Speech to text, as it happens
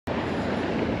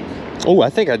Oh,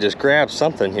 I think I just grabbed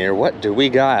something here. What do we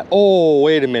got? Oh,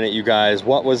 wait a minute, you guys.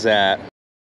 What was that?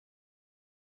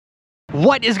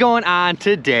 What is going on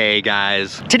today,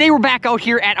 guys? Today we're back out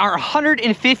here at our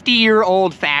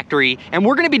 150-year-old factory, and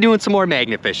we're gonna be doing some more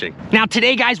magnet fishing. Now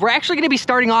today, guys, we're actually gonna be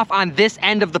starting off on this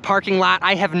end of the parking lot.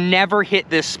 I have never hit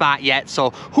this spot yet, so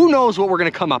who knows what we're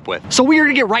gonna come up with. So we are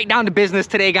gonna get right down to business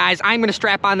today, guys. I'm gonna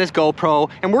strap on this GoPro,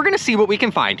 and we're gonna see what we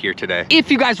can find here today. If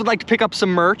you guys would like to pick up some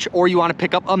merch, or you wanna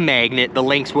pick up a magnet, the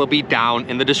links will be down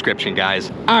in the description,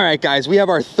 guys. All right, guys, we have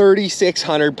our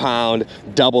 3,600-pound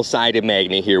double-sided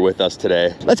magnet here with us today.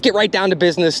 Let's get right down to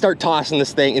business, start tossing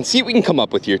this thing, and see what we can come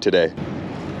up with here today.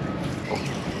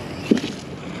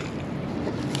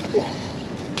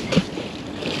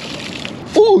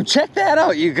 Ooh, check that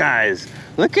out, you guys.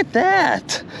 Look at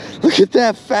that. Look at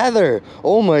that feather.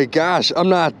 Oh my gosh, I'm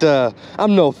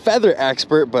no feather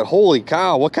expert, but holy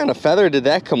cow, what kind of feather did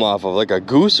that come off of? Like a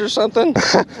goose or something?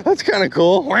 That's kind of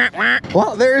cool.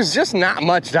 Well, there's just not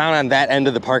much down on that end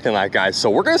of the parking lot, guys, so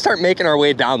we're gonna start making our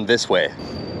way down this way.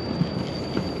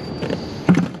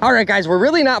 All right, guys, we're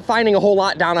really not finding a whole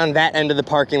lot down on that end of the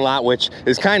parking lot, which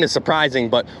is kind of surprising,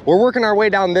 but we're working our way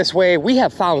down this way. We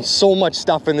have found so much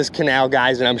stuff in this canal,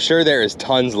 guys, and I'm sure there is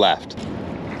tons left.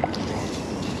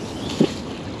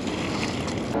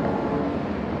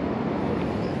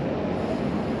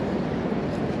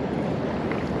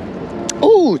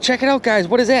 Oh, check it out, guys.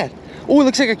 What is that? Oh, it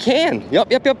looks like a can.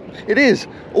 Yep, it is.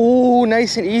 Oh,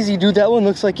 nice and easy, dude. That one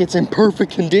looks like it's in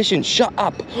perfect condition. Shut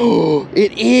up. Oh,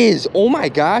 it is. Oh my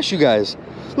gosh, you guys.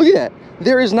 Look at that.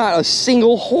 There is not a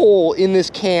single hole in this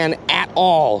can at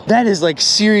all. That is like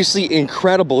seriously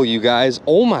incredible, you guys.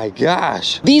 Oh my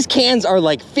gosh. These cans are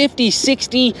like 50,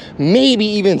 60, maybe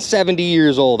even 70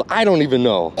 years old. I don't even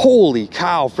know. Holy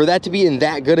cow, for that to be in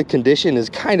that good a condition is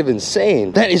kind of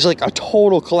insane. That is like a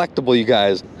total collectible, you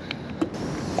guys.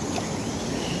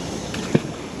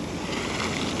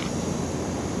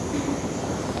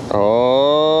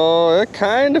 Oh, it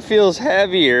kind of feels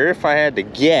heavier if I had to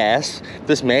guess.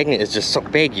 This magnet is just so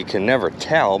big you can never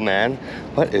tell, man.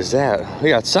 What is that?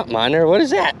 We got something on there. What is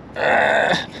that?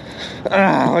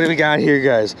 What do we got here,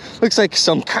 guys? Looks like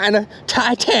some kind of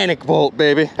Titanic bolt,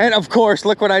 baby. And of course,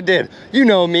 look what I did. You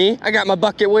know me. I got my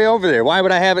bucket way over there. Why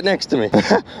would I have it next to me?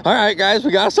 All right, guys,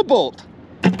 we got us a bolt.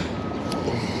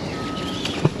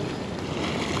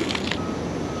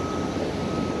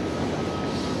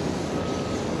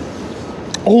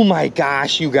 Oh my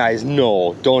gosh, you guys,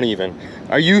 no, don't even.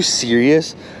 Are you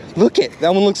serious? Look at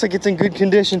that one, looks like it's in good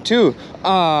condition too.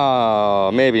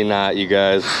 Oh, maybe not, you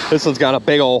guys. This one's got a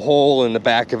big old hole in the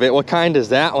back of it. What kind is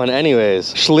that one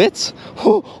anyways? Schlitz?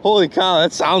 Oh, holy cow,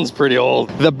 that sounds pretty old.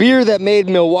 The beer that made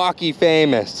Milwaukee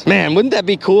famous. Man, wouldn't that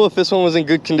be cool if this one was in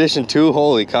good condition too?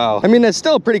 Holy cow. I mean, that's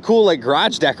still a pretty cool like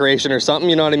garage decoration or something,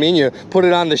 you know what I mean? You put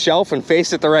it on the shelf and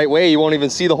face it the right way, you won't even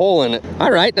see the hole in it.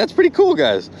 All right, that's pretty cool,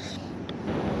 guys.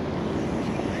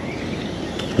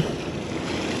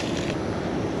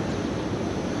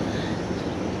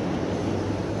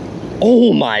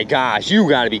 Oh my gosh, you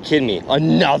gotta be kidding me.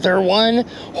 Another one?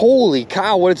 Holy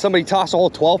cow, what did somebody toss a whole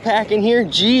 12-pack in here?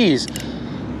 Jeez.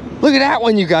 Look at that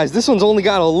one, you guys. This one's only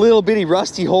got a little bitty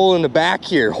rusty hole in the back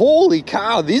here. Holy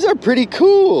cow, these are pretty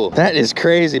cool. That is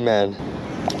crazy, man.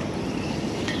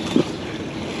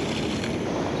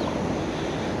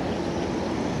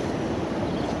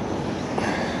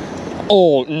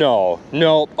 Oh, no,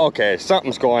 nope, okay,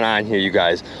 something's going on here, you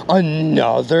guys.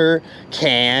 Another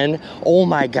can? Oh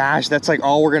my gosh, that's like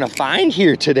all we're gonna find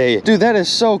here today. Dude, that is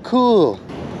so cool.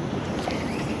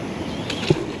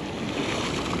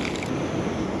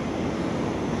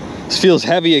 This feels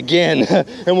heavy again,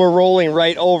 and we're rolling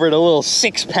right over the little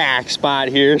 6-pack spot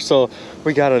here, so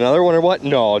we got another one or what?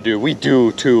 No, dude, we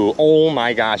do too. Oh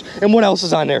my gosh. And what else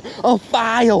is on there? A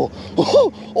file.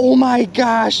 Oh my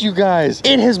gosh, you guys.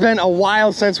 It has been a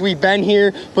while since we've been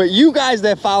here, but you guys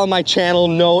that follow my channel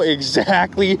know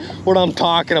exactly what I'm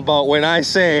talking about when I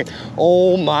say,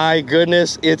 oh my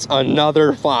goodness, it's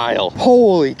another file.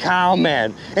 Holy cow,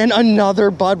 man. And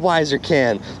another Budweiser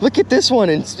can. Look at this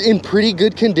one, in pretty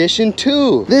good condition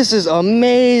too. This is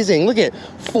amazing. Look at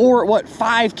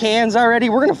 5 cans already.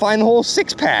 We're gonna find the whole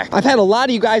 6-pack. I've had a lot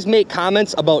of you guys make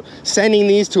comments about sending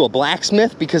these to a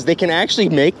blacksmith because they can actually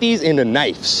make these into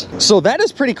knives. So that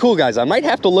is pretty cool, guys. I might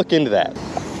have to look into that.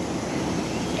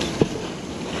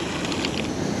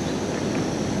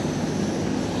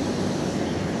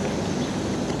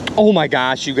 Oh my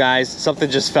gosh, you guys, something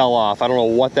just fell off. I don't know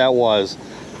what that was.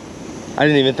 I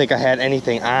didn't even think I had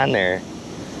anything on there.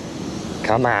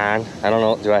 Come on. I don't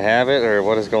know, do I have it or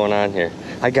what is going on here?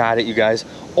 I got it, you guys.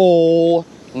 Oh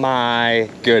my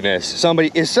goodness.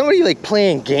 Is somebody like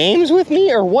playing games with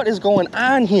me, or what is going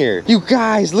on here? You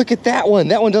guys, look at that one.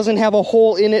 That one doesn't have a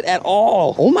hole in it at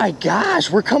all. Oh my gosh,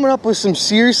 we're coming up with some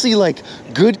seriously like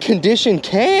good condition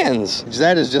cans.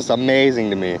 That is just amazing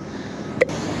to me.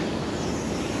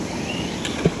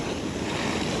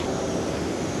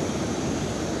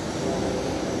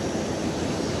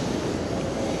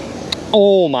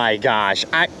 Oh my gosh,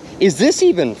 is this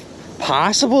even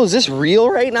possible? Is this real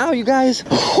right now, you guys?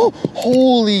 Oh,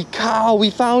 holy cow, we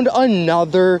found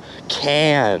another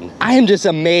can. I am just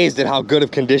amazed at how good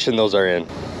of condition those are in.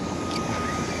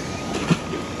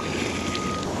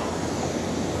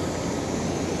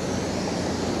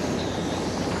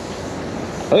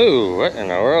 Oh, what in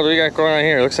the world do we got going on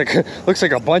here? Looks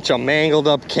like a bunch of mangled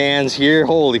up cans here.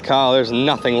 Holy cow, there's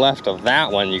nothing left of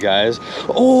that one, you guys.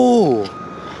 Oh,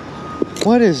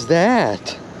 what is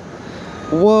that?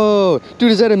 Whoa,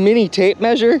 dude, is that a mini tape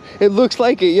measure? It looks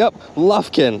like it, yep,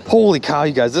 Lufkin. Holy cow,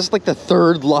 you guys, this is like the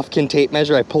third Lufkin tape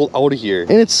measure I pulled out of here.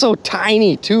 And it's so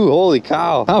tiny too, holy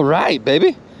cow. All right,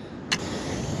 baby.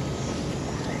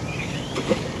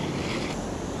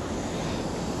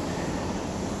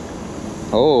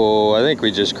 Oh, I think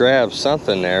we just grabbed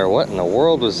something there. What in the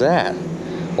world was that?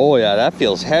 Oh yeah, that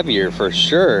feels heavier for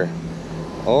sure.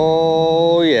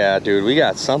 Oh yeah, dude, we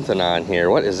got something on here.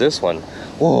 What is this one?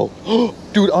 Whoa,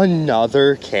 dude,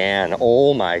 another can.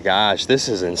 Oh my gosh, this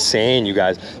is insane, you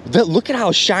guys. Look at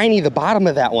how shiny the bottom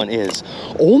of that one is.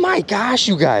 Oh my gosh,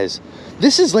 you guys.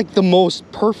 This is like the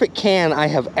most perfect can I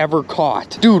have ever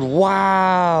caught. Dude,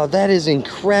 wow, that is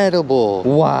incredible.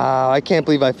 Wow, I can't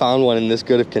believe I found one in this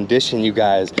good of condition, you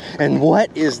guys. And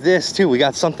what is this too? We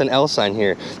got something else on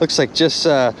here. Looks like just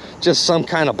some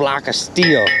kind of block of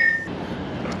steel.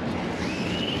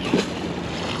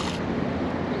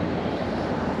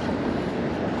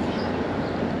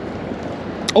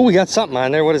 Oh, we got something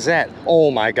on there. What is that? Oh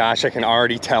my gosh, I can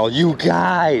already tell. You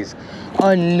guys,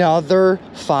 another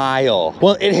file.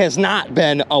 Well, it has not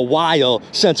been a while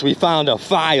since we found a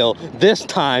file. This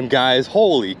time, guys,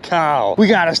 holy cow. We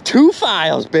got us 2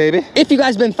 files, baby. If you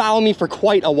guys been following me for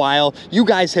quite a while, you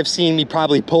guys have seen me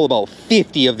probably pull about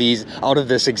 50 of these out of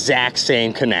this exact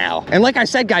same canal. And like I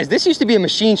said, guys, this used to be a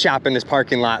machine shop in this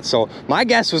parking lot. So my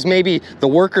guess was maybe the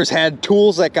workers had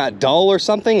tools that got dull or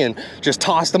something and just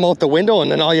tossed them out the window.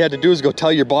 And then all you had to do is go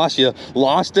tell your boss you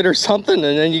lost it or something,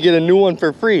 and then you get a new one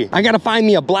for free. I gotta find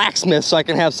me a blacksmith so I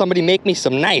can have somebody make me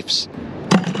some knives.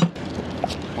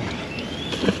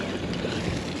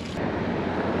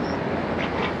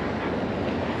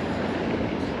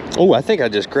 Oh, I think I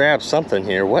just grabbed something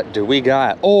here. What do we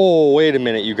got? Oh, wait a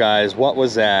minute, you guys. What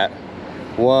was that?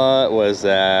 What was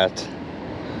that?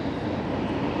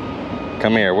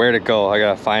 Come here, where'd it go? I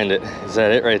gotta find it. Is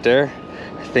that it right there?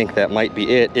 I think that might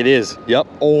be it. It is. Yep.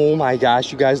 Oh my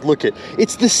gosh, you guys, look it.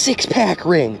 It's the 6-pack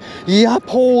ring. Yep.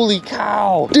 Holy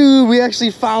cow. Dude, we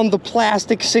actually found the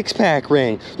plastic 6-pack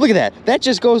ring. Look at that. That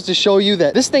just goes to show you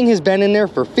that this thing has been in there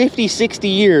for 50, 60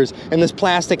 years and this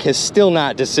plastic has still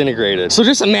not disintegrated. So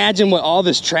just imagine what all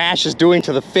this trash is doing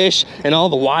to the fish and all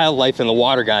the wildlife in the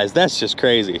water, guys. That's just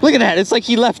crazy. Look at that. It's like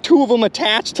he left 2 of them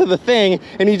attached to the thing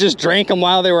and he just drank them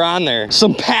while they were on there.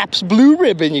 Some Pabst Blue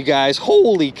Ribbon, you guys.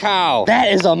 Holy cow.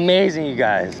 That is amazing, you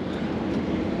guys.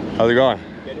 How's it going?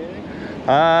 Get anything?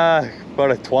 About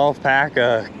a 12-pack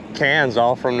of cans,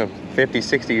 all from the 50,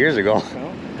 60 years ago.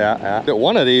 Oh. Yeah.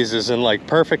 One of these is in like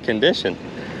perfect condition.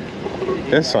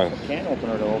 This one. Can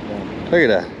opener to open. Look at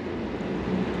that.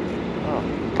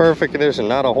 Oh. Perfect condition,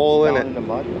 not a hole in it. In the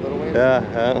mud a little ways.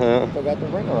 Yeah. Still got the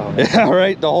ring around it. Yeah,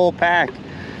 right. The whole pack.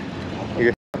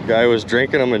 The guy was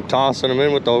drinking them and tossing them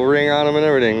in with the ring on them and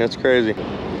everything. That's crazy.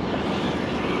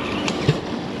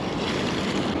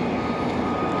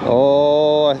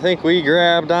 Oh, I think we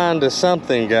grabbed onto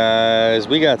something, guys.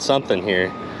 We got something here.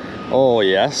 Oh,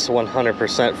 yes,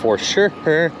 100% for sure.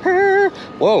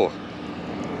 Whoa.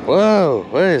 Whoa,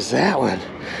 what is that one?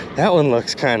 That one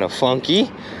looks kind of funky.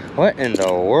 What in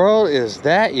the world is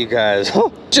that, you guys?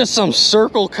 Just some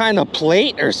circle kind of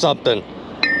plate or something.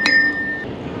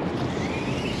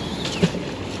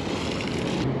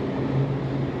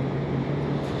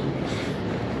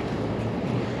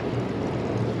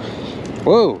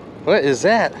 Whoa, what is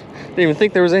that? Didn't even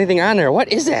think there was anything on there.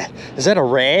 What is that? Is that a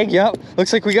rag? Yep,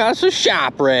 looks like we got us a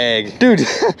shop rag. Dude,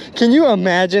 can you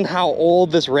imagine how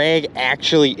old this rag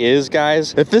actually is,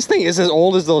 guys? If this thing is as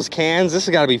old as those cans, this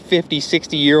has got to be 50,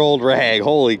 60-year-old rag.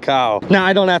 Holy cow. Now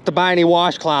I don't have to buy any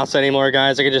washcloths anymore,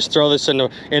 guys. I can just throw this in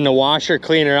the washer,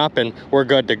 clean it up, and we're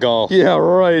good to go. Yeah,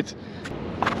 right.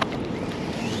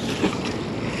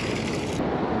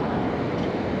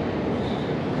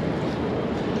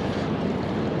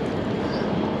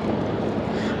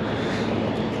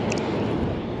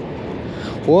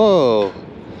 Whoa.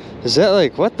 Is that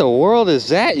like, what the world is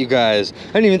that, you guys?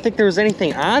 I didn't even think there was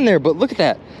anything on there, but look at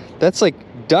that. That's like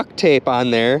duct tape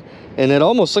on there. And it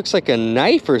almost looks like a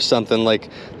knife or something, like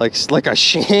a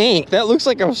shank. That looks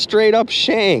like a straight up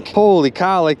shank. Holy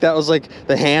cow, like that was like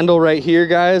the handle right here,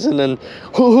 guys. And then,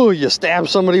 whoo, you stab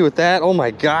somebody with that. Oh my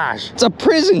gosh. It's a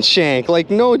prison shank, like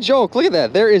no joke. Look at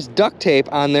that. There is duct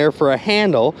tape on there for a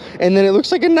handle, and then it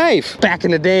looks like a knife. Back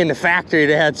in the day in the factory,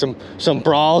 they had some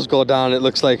brawls go down. It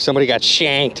looks like somebody got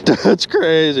shanked. That's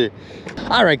crazy.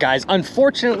 All right, guys,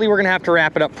 unfortunately, we're gonna have to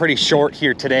wrap it up pretty short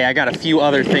here today. I got a few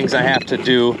other things I have to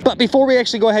do. But before we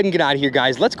actually go ahead and get out of here,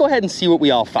 guys, let's go ahead and see what we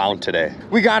all found today.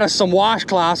 We got us some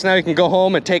washcloths. Now we can go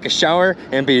home and take a shower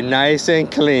and be nice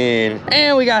and clean.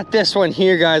 And we got this one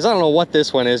here, guys. I don't know what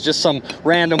this one is, just some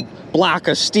random block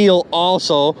of steel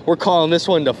also. We're calling this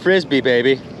one the Frisbee,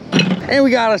 baby. And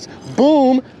we got us,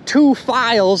 boom, 2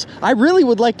 files. I really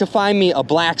would like to find me a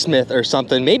blacksmith or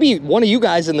something. Maybe one of you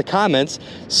guys in the comments,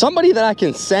 somebody that I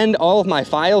can send all of my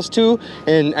files to.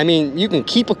 And I mean, you can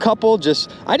keep a couple.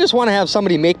 I just want to have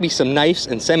somebody make me some knives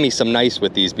and send me some knives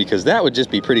with these, because that would just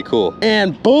be pretty cool.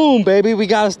 And boom, baby, we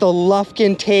got us the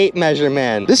Lufkin tape measure,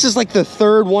 man. This is like the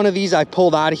 3rd one of these I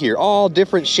pulled out of here. All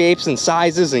different shapes and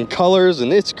sizes and colors,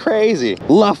 and it's crazy.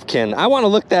 Lufkin, I want to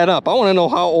look that up. I want to know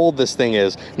how old this thing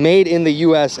is. Made in the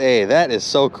USA. That is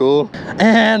so cool.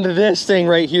 And this thing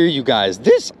right here, you guys,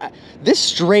 this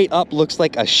straight up looks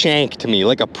like a shank to me,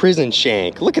 like a prison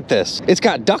shank. Look at this. It's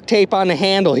got duct tape on the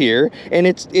handle here, and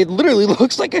it literally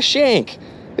looks like a shank.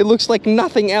 It looks like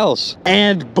nothing else.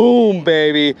 And boom,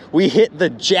 baby, we hit the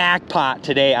jackpot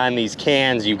today on these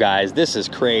cans, you guys. This is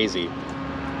crazy.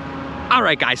 All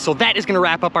right, guys, so that is gonna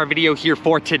wrap up our video here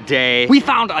for today. We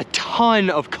found a ton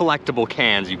of collectible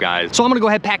cans, you guys. So I'm gonna go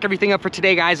ahead and pack everything up for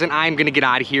today, guys, and I'm gonna get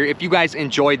out of here. If you guys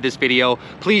enjoyed this video,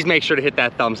 please make sure to hit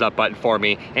that thumbs up button for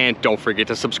me, and don't forget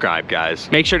to subscribe, guys.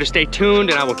 Make sure to stay tuned,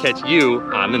 and I will catch you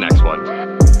on the next one.